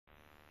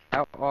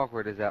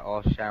awkward is that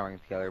all showering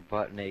together,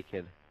 butt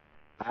naked?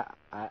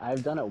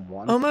 I've done it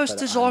once. Almost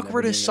but as I'm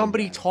awkward never as doing it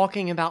somebody again.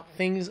 talking about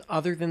things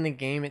other than the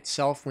game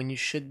itself when you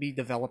should be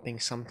developing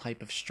some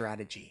type of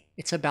strategy.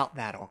 It's about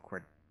that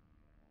awkward.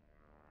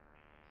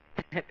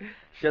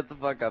 Shut the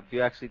fuck up.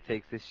 You actually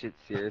take this shit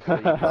seriously.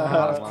 You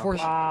Of course.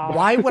 Wow.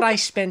 Why would I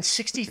spend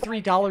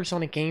 $63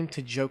 on a game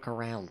to joke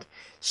around?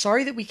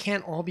 Sorry that we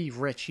can't all be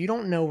rich. You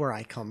don't know where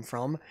I come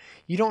from.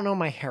 You don't know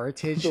my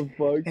heritage What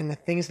the fuck? and the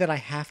things that I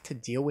have to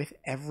deal with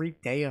every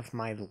day of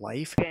my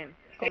life. Hey,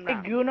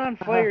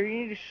 GoonOnFire,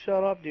 you need to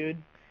shut up, dude.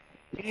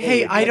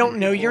 Hey, I don't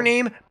know your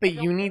name, but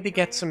you need to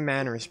get some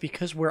manners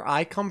because where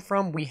I come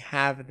from, we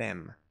have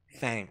them.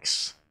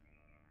 Thanks.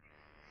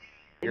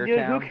 Your Dude,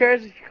 town? who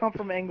cares if you come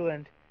from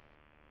England?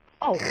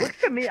 Oh, look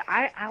at me.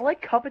 I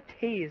like cup of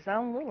teas.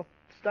 I'm a little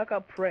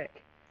stuck-up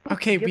prick.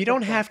 Okay, Get we the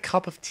don't fuck- have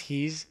cup of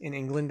teas in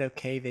England,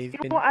 okay? They've You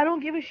been... know what? I don't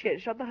give a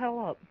shit. Shut the hell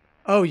up.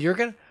 Oh, you're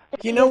gonna...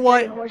 You know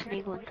what?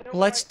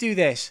 Let's do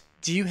this.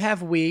 Do you have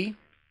Wii?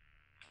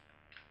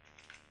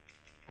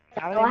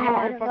 I No,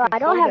 I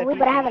don't have Wii,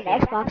 but I have an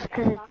Xbox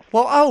because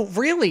Well, oh,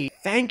 really?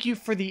 Thank you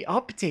for the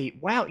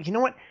update. Wow, you know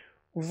what?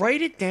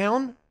 Write it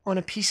down on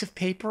a piece of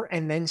paper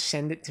and then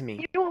send it to me.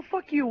 You know what?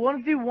 Fuck you.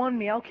 1v1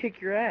 me. I'll kick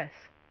your ass.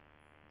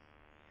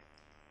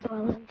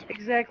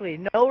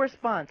 Exactly. No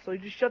response. So you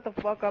just shut the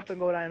fuck up and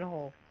go down the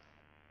hole.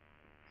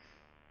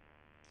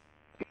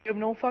 You have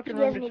no fucking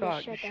room to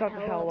talk. Just shut the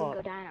hell and go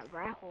up. down a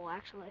rat hole,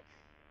 actually.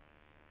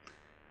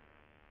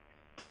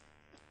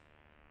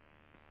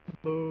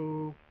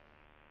 Boo.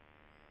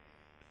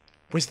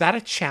 Was that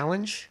a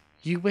challenge?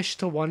 You wish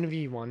to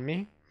 1v1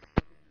 me?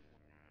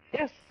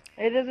 Yes,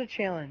 it is a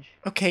challenge.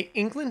 Okay,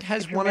 England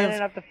has If you're one man of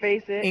enough to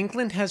face it.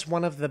 England has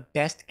one of the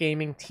best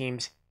gaming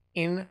teams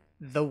in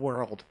the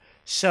world.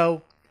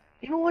 So,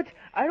 You know what?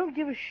 I don't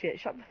give a shit.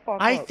 Shut the fuck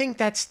I up. think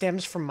that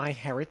stems from my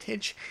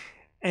heritage,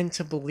 and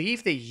to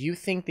believe that you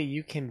think that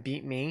you can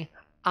beat me,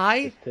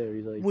 I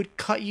He's like, would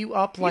cut you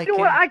up like You know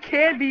what? an- I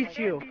can beat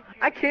you.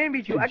 I can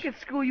beat you. I can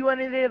school you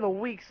any day of the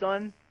week,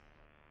 son.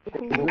 After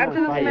this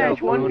Hey, yo, match,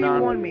 Goon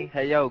 1v1 on... me.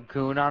 Hey, yo,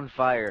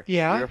 GoonOnFire.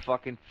 Yeah? You're a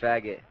fucking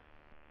faggot.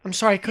 I'm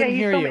sorry, I Yeah, couldn't he's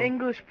hear some you.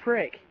 English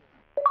prick.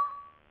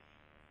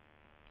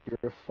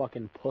 you're a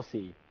fucking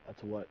pussy.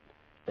 That's what.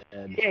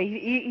 Ed. Yeah,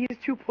 he's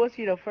too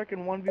pussy to fucking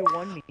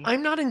 1v1 me.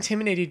 I'm not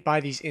intimidated by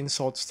these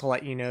insults, to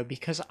let you know,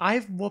 because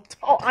I've whooped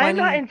Oh, I'm plenty...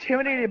 not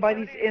intimidated by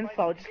these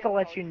insults, just to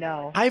let you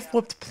know. I've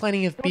whooped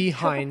plenty of Shut the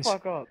behinds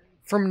fuck up.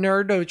 from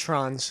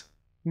nerdotrons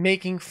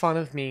making fun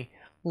of me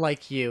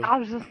like you. I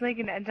was just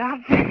thinking that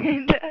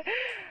Johnson.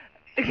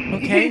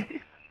 Okay?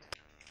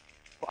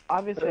 Well,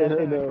 obviously, I think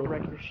I No. can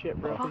wreck your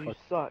shit, bro. 'cause you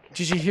suck.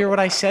 Did you hear what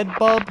I said,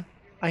 bub?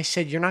 I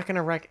said you're not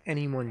gonna wreck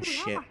anyone's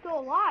shit. still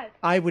alive.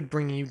 I would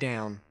bring you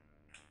down.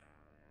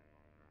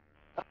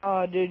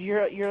 Oh, dude,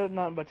 you're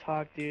nothing but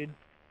talk, dude.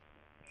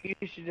 You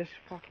should just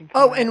fucking.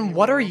 Oh, come at and me,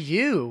 what bro. are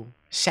you?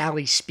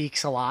 Sally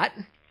speaks a lot.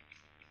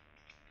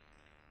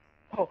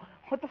 Oh,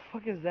 what the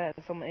fuck is that?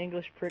 Some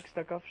English prick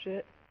stuck up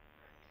shit?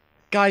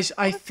 Guys,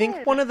 I What's think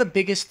it? one of the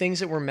biggest things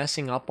that we're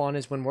messing up on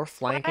is when we're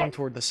flanking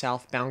toward the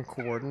southbound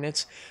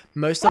coordinates.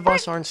 Most of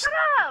us aren't...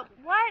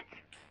 What?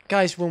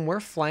 Guys, when we're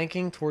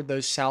flanking toward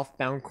those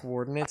southbound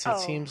coordinates, it Oh.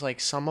 seems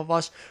like some of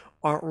us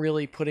aren't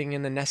really putting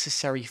in the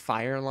necessary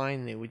fire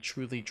line that would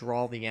truly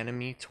draw the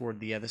enemy toward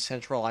the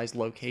centralized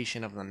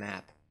location of the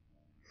map.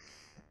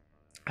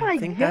 I My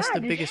think that's God, the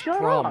just biggest shut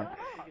problem. up.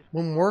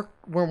 When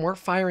we're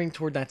firing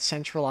toward that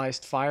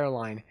centralized fire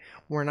line,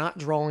 we're not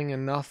drawing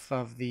enough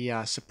of the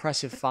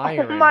suppressive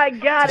fire. Oh in. my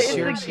God, it's a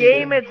seriously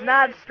game. It's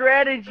not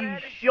strategy.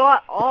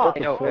 Shut up.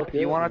 Yo, fuck if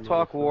you is want it, to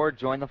talk motherfucker? war,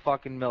 join the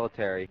fucking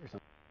military.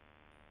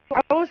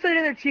 I was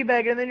sitting there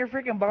teabagging, and then your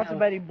freaking bouncy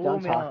buddy blew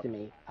Don't me talk up. to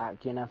me.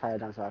 GoonOnFire,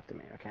 don't talk to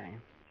me, okay?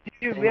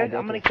 Dude, Say my I'm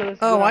gonna dick kill this.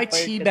 Oh, I GoonOnFire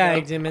kid,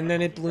 teabagged though. him, and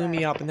then it blew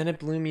me up, and then it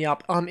blew me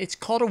up. It's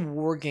called a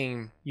war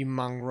game, you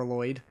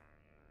mongroloid.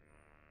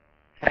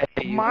 Hey,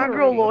 you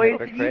Mongroloid,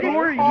 hypocrite. you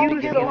were In the you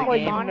beginning so of the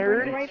like game-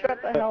 nerd.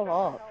 Shut the hell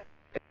up.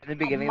 In the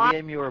beginning of the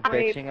game, you were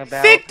bitching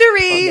about...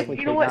 Victory! fucking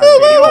You know what? Woo,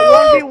 woo, You know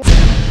what?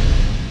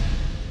 1v1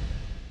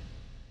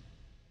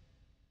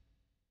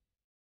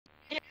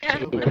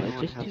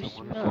 It's just too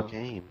small.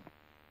 Game.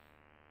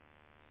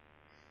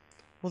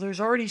 Well, there's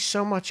already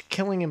so much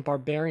killing and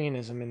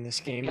barbarianism in this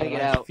game Gotta that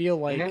get I out. feel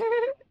like...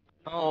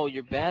 Oh,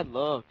 you're bad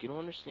luck. You don't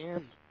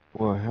understand.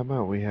 Well, how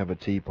about we have a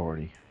tea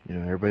party? You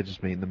know, everybody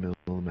just meet in the middle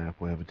of the map.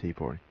 We'll have a tea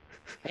party.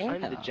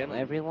 I'm the gentleman.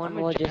 Everyone I'm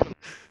a will just gentleman.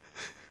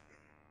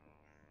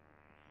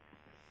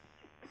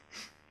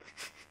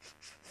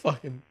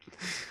 Fucking...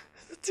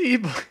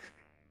 T-bar.